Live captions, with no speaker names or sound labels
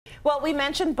Well, we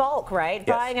mentioned bulk, right?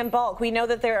 Yes. Buying in bulk. We know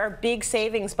that there are big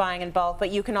savings buying in bulk, but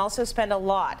you can also spend a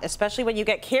lot, especially when you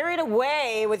get carried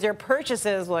away with your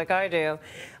purchases like I do.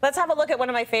 Let's have a look at one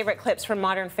of my favorite clips from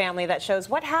Modern Family that shows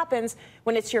what happens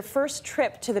when it's your first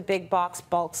trip to the big box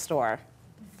bulk store.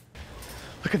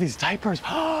 Look at these diapers.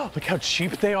 Look how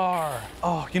cheap they are.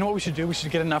 Oh, you know what we should do? We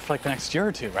should get enough for like the next year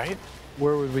or two, right?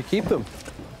 Where would we keep them?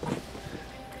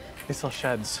 They sell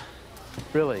sheds.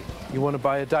 Really? You want to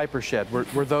buy a diaper shed?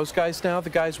 We're those guys now, the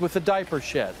guys with the diaper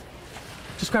shed?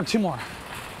 Just grab 2 more.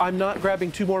 I'm not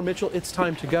grabbing 2 more, Mitchell. It's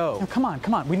time to go. Oh, come on,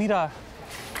 come on. We need a...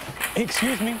 Hey,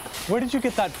 excuse me. Where did you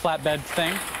get that flatbed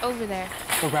thing? Over there.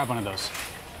 Go grab one of those.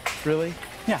 Really?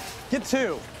 Yeah, get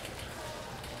 2.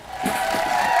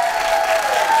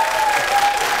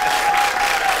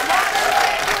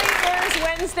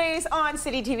 Wednesdays on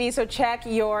City TV, so check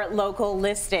your local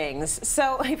listings.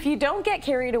 So if you don't get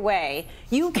carried away,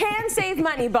 you can save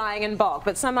money buying in bulk,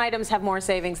 but some items have more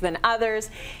savings than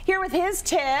others. Here with his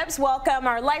tips, welcome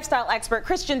our lifestyle expert,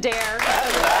 Christian Dare. So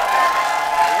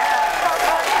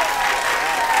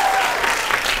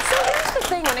here's the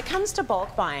thing, when it comes to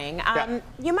bulk buying,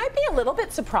 you might be a little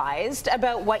bit surprised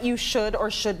about what you should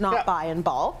or should not buy in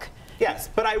bulk. Yes,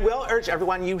 but I will urge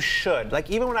everyone, you should.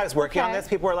 Like, even when I was working on this,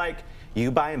 people were like, you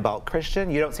buy in bulk,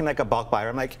 Christian? You don't seem like a bulk buyer.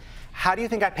 I'm like, how do you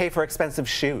think I pay for expensive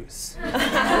shoes?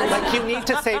 Like, you need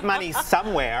to save money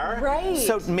somewhere. Right.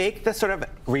 So make the sort of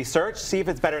research, see if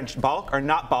it's better in bulk or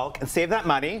not bulk, and save that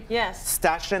money. Yes.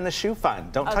 Stash it in the shoe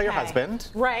fund. Don't tell your husband.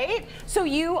 Right. So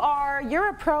you're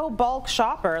a pro bulk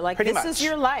shopper. Like, Pretty this much. is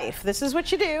your life. This is what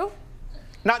you do.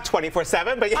 Not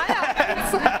 24/7, but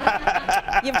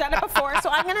yeah. You've done it before, so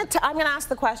I'm gonna ask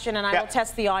the question, and I will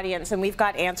test the audience, and we've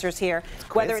got answers here,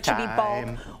 whether it should be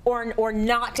bulk or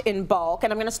not in bulk.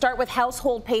 And I'm gonna start with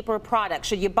household paper products.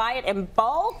 Should you buy it in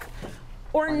bulk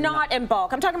or not in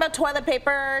bulk? I'm talking about toilet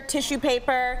paper, tissue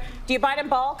paper. Do you buy it in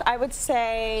bulk? I would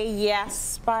say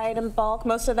yes. Buy it in bulk.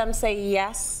 Most of them say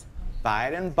yes. Buy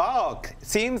it in bulk.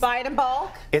 Buy it in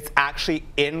bulk? It's actually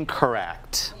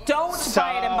incorrect. Don't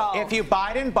buy it in bulk. If you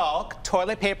buy it in bulk,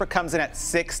 toilet paper comes in at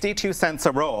 62 cents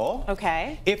a roll.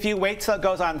 Okay. If you wait till it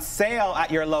goes on sale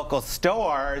at your local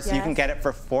stores, you can get it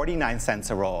for 49 cents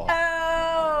a roll.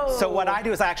 Oh. So what I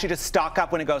do is I actually just stock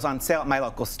up when it goes on sale at my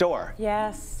local store.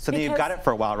 Yes. So then you've got it for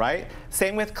a while, right?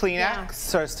 Same with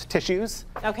Kleenex or tissues.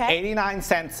 Okay. 89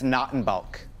 cents not in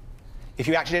bulk. If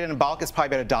you actually did it in bulk, it's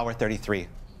probably about $1.33.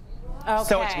 Okay.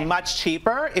 So it's much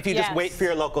cheaper if you just wait for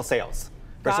your local sales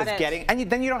versus getting, and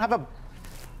then you don't have a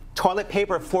toilet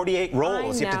paper 48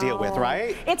 rolls you have to deal with,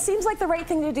 right? It seems like the right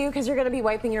thing to do because you're going to be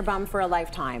wiping your bum for a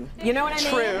lifetime. You know what I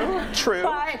mean? True.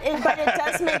 But it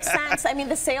does make sense. I mean,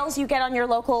 the sales you get on your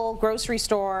local grocery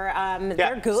store,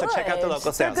 they're good. So check out the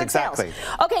local sales, exactly.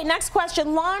 Okay, next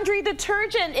question. Laundry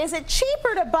detergent. Is it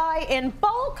cheaper to buy in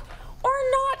bulk or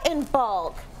not in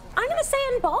bulk? I'm going to say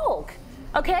in bulk.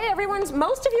 Okay,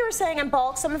 most of you are saying in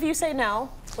bulk, some of you say no.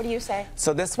 What do you say?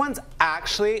 So this one's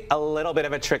actually a little bit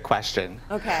of a trick question.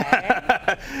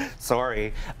 Okay.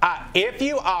 Sorry. If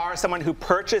you are someone who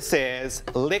purchases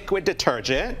liquid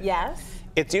detergent,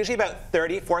 it's usually about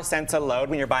 34 cents a load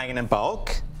when you're buying it in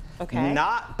bulk. Okay.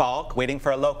 Not bulk, waiting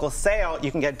for a local sale,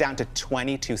 you can get down to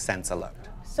 22 cents a load.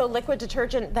 So liquid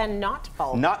detergent, then not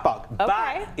bulk? Not bulk. Okay.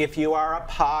 But if you are a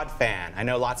pod fan, I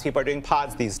know lots of people are doing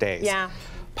pods these days. Yeah.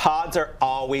 Pods are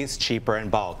always cheaper in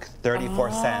bulk,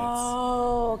 34 cents.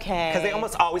 Oh, okay. Because they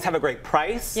almost always have a great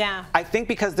price. Yeah. I think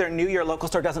because they're new, your local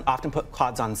store doesn't often put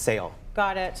pods on sale.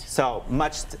 Got it. So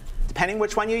depending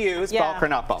which one you use, bulk or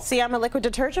not bulk. See, I'm a liquid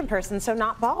detergent person, so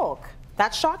not bulk.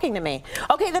 That's shocking to me.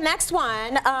 Okay, the next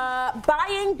one,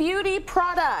 buying beauty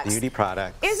products. Beauty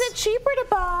products. Is it cheaper to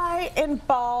buy in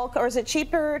bulk or is it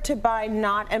cheaper to buy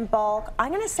not in bulk? I'm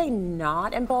going to say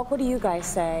not in bulk. What do you guys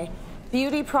say?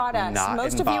 Beauty products.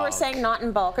 Most of you are saying not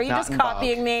in bulk. Are you just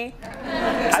copying me? So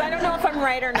I don't know if I'm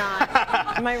right or not.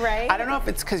 Am I right? I don't know if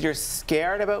it's because you're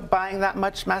scared about buying that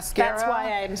much mascara. That's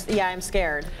why I'm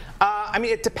scared. I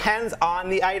mean, it depends on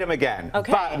the item again.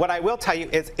 Okay. But what I will tell you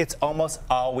is it's almost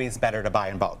always better to buy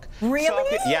in bulk. Really?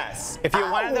 So yes. If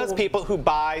you're one of those people who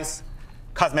buys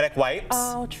cosmetic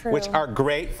wipes, which are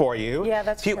great for you. Yeah,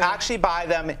 that's true. If you actually buy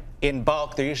them in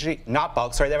bulk, they're usually not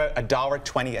bulk. Sorry, they're about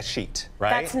 $1.20 a sheet,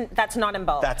 right? That's not in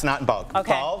bulk. That's not in bulk.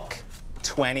 Okay. Bulk,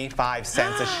 25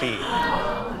 cents a sheet.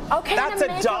 Okay, that's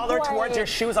 $1 towards your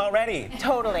shoes already.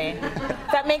 Totally.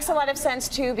 That makes a lot of sense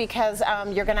too because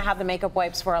you're going to have the makeup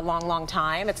wipes for a long, long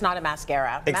time. It's not a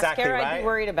mascara. Exactly, mascara right? I'd be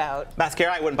worried about.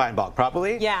 Mascara I wouldn't buy in bulk,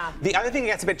 probably. Yeah. The other thing that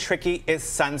gets a bit tricky is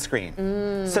sunscreen.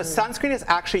 So sunscreen is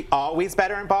actually always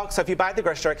better in bulk. So if you buy at the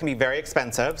grocery store, it can be very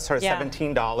expensive, sort of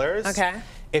 $17. Okay.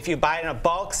 If you buy it in a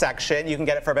bulk section, you can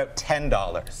get it for about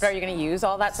 $10. Are you going to use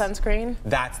all that sunscreen?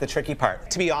 That's the tricky part.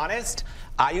 To be honest,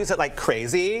 I use it like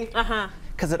crazy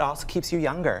because it also keeps you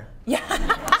younger. Yeah.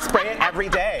 Spray it every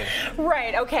day.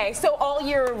 Right, okay. So all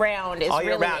year round is all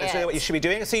year really round is really what you should be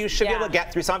doing. So you should be able to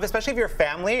get through some of it, especially if you're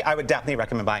family. I would definitely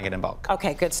recommend buying it in bulk.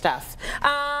 Okay, good stuff.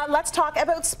 Let's talk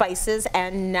about spices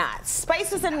and nuts.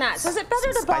 Spices and nuts. Is it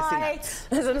better to buy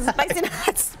spicy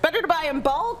nuts? Better to buy in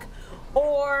bulk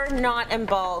or not in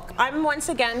bulk? I'm once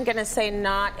again going to say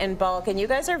not in bulk, and you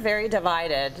guys are very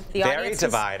divided. The very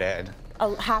divided.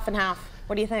 Half and half.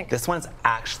 What do you think? This one's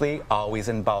actually always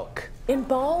in bulk. In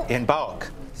bulk? In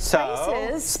bulk.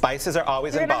 So spices are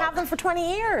always in bulk. You're going to have them for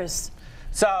 20 years.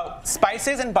 So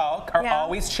spices in bulk are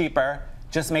always cheaper.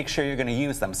 Just make sure you're going to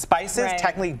use them. Spices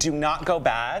technically do not go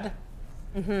bad,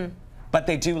 but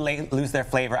they do lose their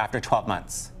flavor after 12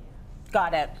 months.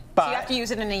 Got it. But so you have to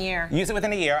use it in a year. Use it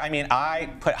within a year. I mean, I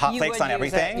put hot flakes on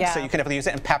everything, so you can definitely use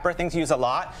it. And pepper, things you use a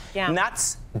lot.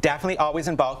 Nuts, definitely always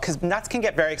in bulk, because nuts can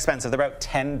get very expensive. They're about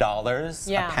 $10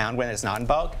 a pound when it's not in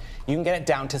bulk. You can get it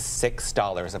down to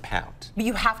 $6 a pound. But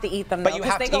you have to eat them, though,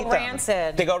 because they go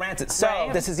rancid. They go rancid.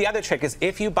 So this is the other trick, is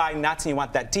if you buy nuts and you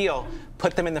want that deal,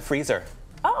 put them in the freezer.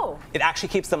 Oh. It actually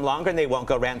keeps them longer and they won't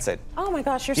go rancid. Oh my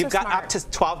gosh, you're so smart. You've got up to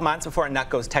 12 months before a nut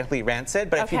goes technically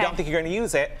rancid, but if you don't think you're going to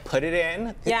use it, put it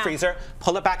in the freezer,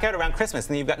 pull it back out around Christmas,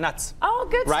 and then you've got nuts. Oh,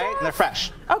 good stuff. Right? And they're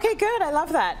fresh. Okay, good. I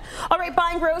love that. All right,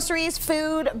 buying groceries,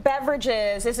 food,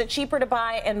 beverages. Is it cheaper to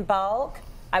buy in bulk,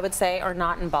 I would say, or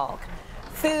not in bulk?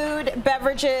 Food,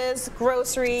 beverages,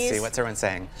 groceries. Let's see, what's everyone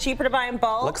saying? Cheaper to buy in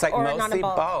bulk Looks like or mostly not in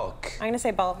bulk? bulk. I'm going to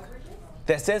say bulk.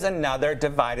 This is another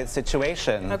divided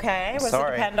situation. Okay, what does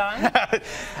it depend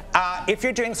on? If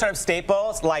you're doing sort of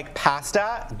staples like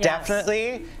pasta,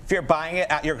 definitely. If you're buying it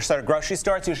at your sort of grocery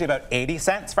store, it's usually about 80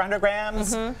 cents for 100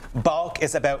 grams. Bulk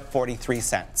is about 43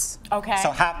 cents. Okay.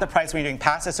 So half the price when you're doing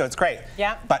pasta, so it's great.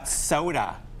 Yeah. But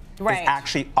soda is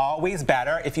actually always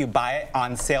better if you buy it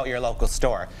on sale at your local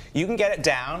store. You can get it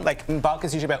down, like in bulk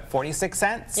is usually about 46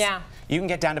 cents. Yeah. You can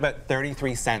get down to about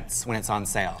 33 cents when it's on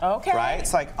sale. Okay. Right?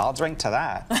 It's like, I'll drink to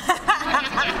that.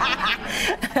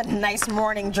 Nice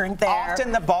morning drink there.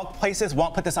 Often the bulk places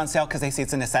won't put this on sale because they see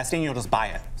it's a necessity and you'll just buy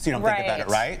it. So you don't think about it,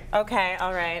 right? Okay,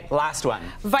 all right. Last one.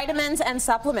 Vitamins and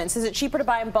supplements. Is it cheaper to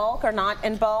buy in bulk or not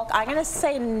in bulk? I'm going to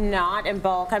say not in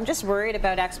bulk. I'm just worried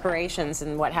about expirations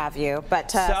and what have you.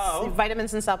 But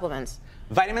vitamins and supplements.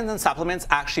 Vitamins and supplements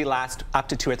actually last up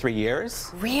to 2 or 3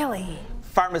 years. Really?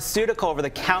 Pharmaceutical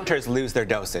over-the-counters lose their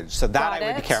dosage, so that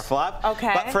I would be careful of.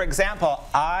 Okay. But for example,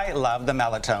 I love the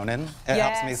melatonin. It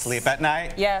helps me sleep at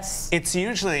night. Yes. It's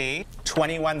usually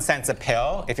 21 cents a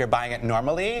pill if you're buying it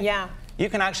normally. Yeah. You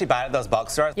can actually buy it at those bulk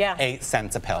stores, 8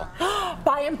 cents a pill.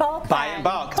 Buy in bulk? Buy in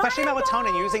bulk. Especially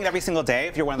melatonin, using it every single day,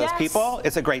 if you're one of those people,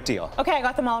 it's a great deal. Okay, I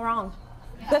got them all wrong.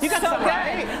 That's you got so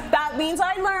good. That means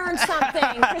I learned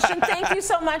something. Christian, thank you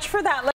so much for that.